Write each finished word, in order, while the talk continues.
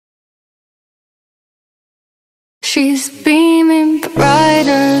She's beaming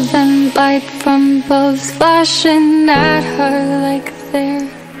brighter than light from bulbs flashing at her like they're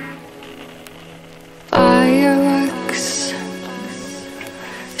fireworks.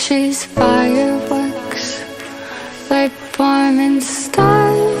 She's fireworks, like forming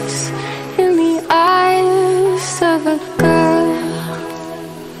stars in the eyes of a girl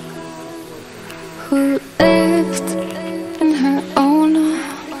who lived in her own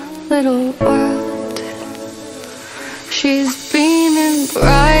little world. She's beaming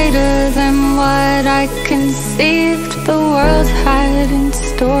brighter than what I conceived the world had in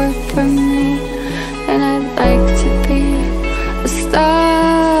store for me. And I'd like to be a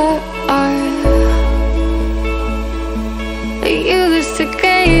star. I used to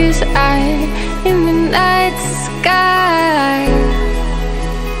gaze at in the night sky,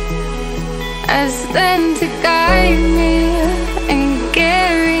 as then to guide me and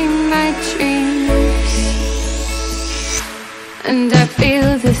carry my dreams. And I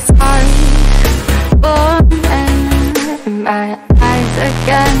feel the stars born in my eyes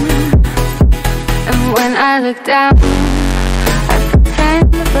again. And when I look down, I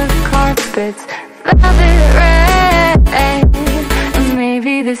pretend the carpet's velvet red. And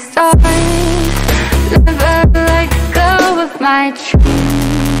maybe the stars never let go of my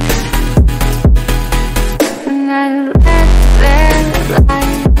dreams. And I let their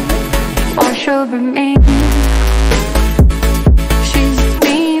light wash over me.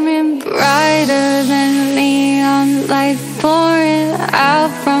 Brighter than neon light pouring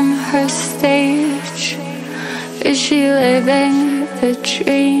out from her stage. Is she living the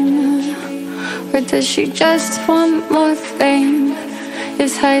dream, or does she just want more fame?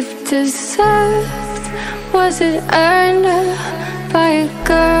 Is hype deserved? Was it earned by a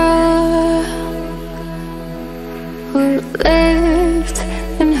girl who lived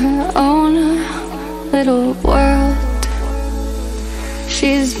in her own little world?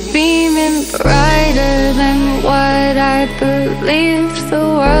 She's beaming brighter than what I believed the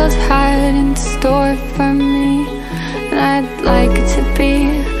world had in store for me. And I'd like to be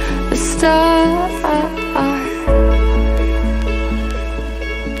a star.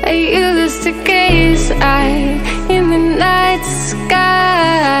 I used to gaze at in the night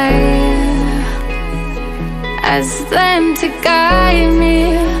sky, as them to guide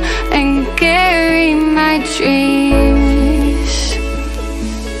me and carry my dreams.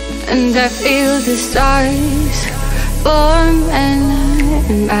 And I feel the stars form in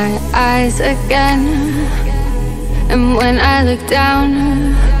my eyes again. And when I look down,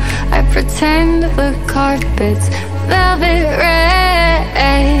 I pretend the carpet's velvet red.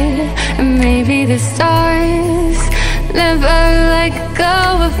 And maybe the stars never let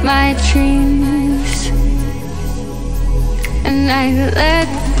go of my dreams. And I let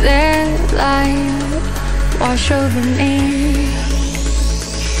their light wash over me.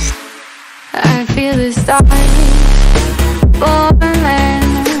 I feel the stars forming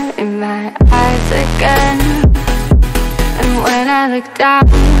in my eyes again. And when I look down,